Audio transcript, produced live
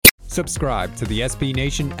Subscribe to the SB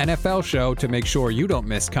Nation NFL show to make sure you don't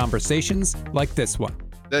miss conversations like this one.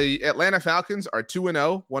 The Atlanta Falcons are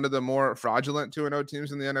 2-0, one of the more fraudulent 2-0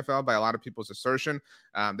 teams in the NFL by a lot of people's assertion.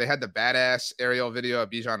 They had the badass aerial video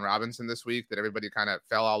of Bijan Robinson this week that everybody kind of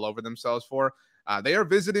fell all over themselves for. They are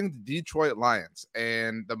visiting the Detroit Lions.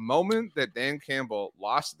 And the moment that Dan Campbell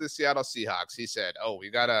lost to the Seattle Seahawks, he said, we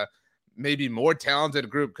got a maybe more talented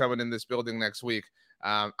group coming in this building next week.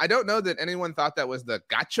 I don't know that anyone thought that was the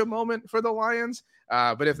gotcha moment for the Lions.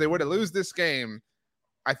 But if they were to lose this game,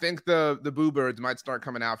 I think the Boo Birds might start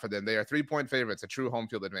coming out for them. They are 3-point favorites, a true home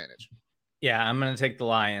field advantage. Yeah, I'm going to take the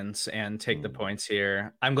Lions and take the points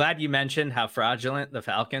here. I'm glad you mentioned how fraudulent the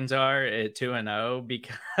Falcons are at 2-0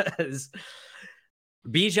 because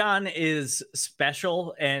Bijan is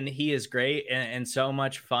special and he is great and so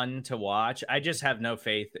much fun to watch. I just have no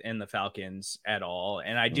faith in the Falcons at all.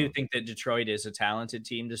 And I do think that Detroit is a talented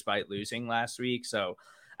team despite losing last week. So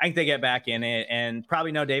I think they get back in it, and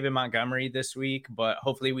probably no David Montgomery this week, but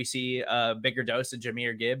hopefully we see a bigger dose of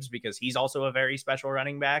Jahmyr Gibbs because he's also a very special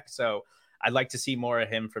running back. So I'd like to see more of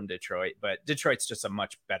him from Detroit, but Detroit's just a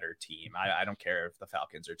much better team. I don't care if the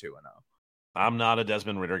Falcons are 2-0. I'm not a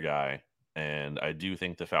Desmond Ridder guy, and I do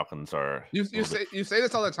think the Falcons are. You say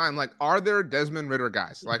this all the time. Like, are there Desmond Ridder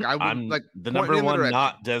guys? Like, I'm like the number one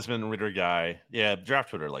not Desmond Ridder guy. Yeah, Draft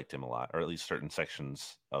Twitter liked him a lot, or at least certain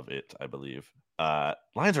sections of it, I believe.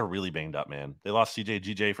 Lions are really banged up, man. They lost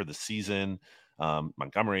CJ for the season.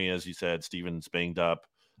 Montgomery, as you said, Stevens banged up.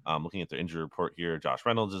 Looking at the injury report here, Josh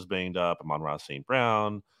Reynolds is banged up. Amon-Ra St.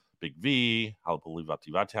 Brown, Big V,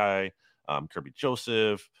 Halapoulivaati, Kirby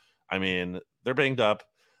Joseph. I mean, they're banged up.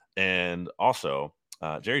 And also,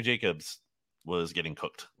 Jerry Jacobs was getting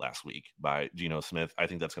cooked last week by Geno Smith. I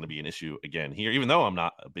think that's going to be an issue again here, even though I'm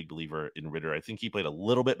not a big believer in Ridder. I think he played a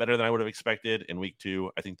little bit better than I would have expected in week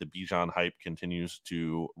 2. I think the Bijan hype continues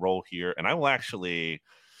to roll here, and I will actually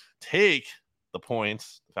take the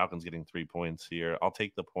points. The Falcons getting 3 points here. I'll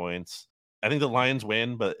take the points. I think the Lions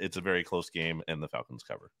win, but it's a very close game, and the Falcons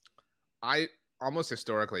cover. I almost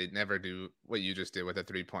historically never do what you just did with a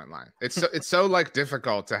 3-point line. It's so like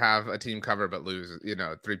difficult to have a team cover but lose,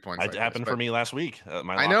 3 points. It happened for me last week.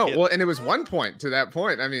 I know. Well, and it was 1 point to that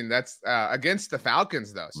point. I mean, that's against the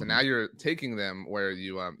Falcons though. So now you're taking them where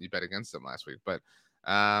you bet against them last week. But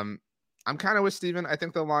I'm kind of with Steven. I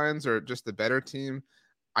think the Lions are just the better team.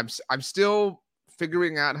 I'm still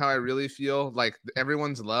figuring out how I really feel. Like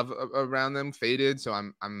everyone's love around them faded. So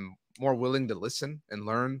I'm more willing to listen and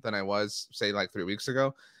learn than I was, say, like 3 weeks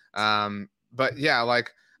ago. But yeah, like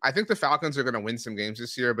I think the Falcons are going to win some games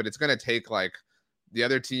this year, but it's going to take like the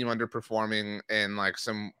other team underperforming and like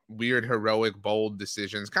some weird, heroic, bold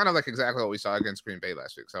decisions, kind of like exactly what we saw against Green Bay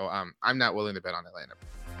last week. So I'm not willing to bet on Atlanta.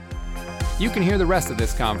 You can hear the rest of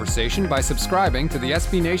this conversation by subscribing to the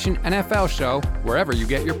SB Nation NFL show wherever you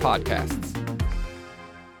get your podcasts.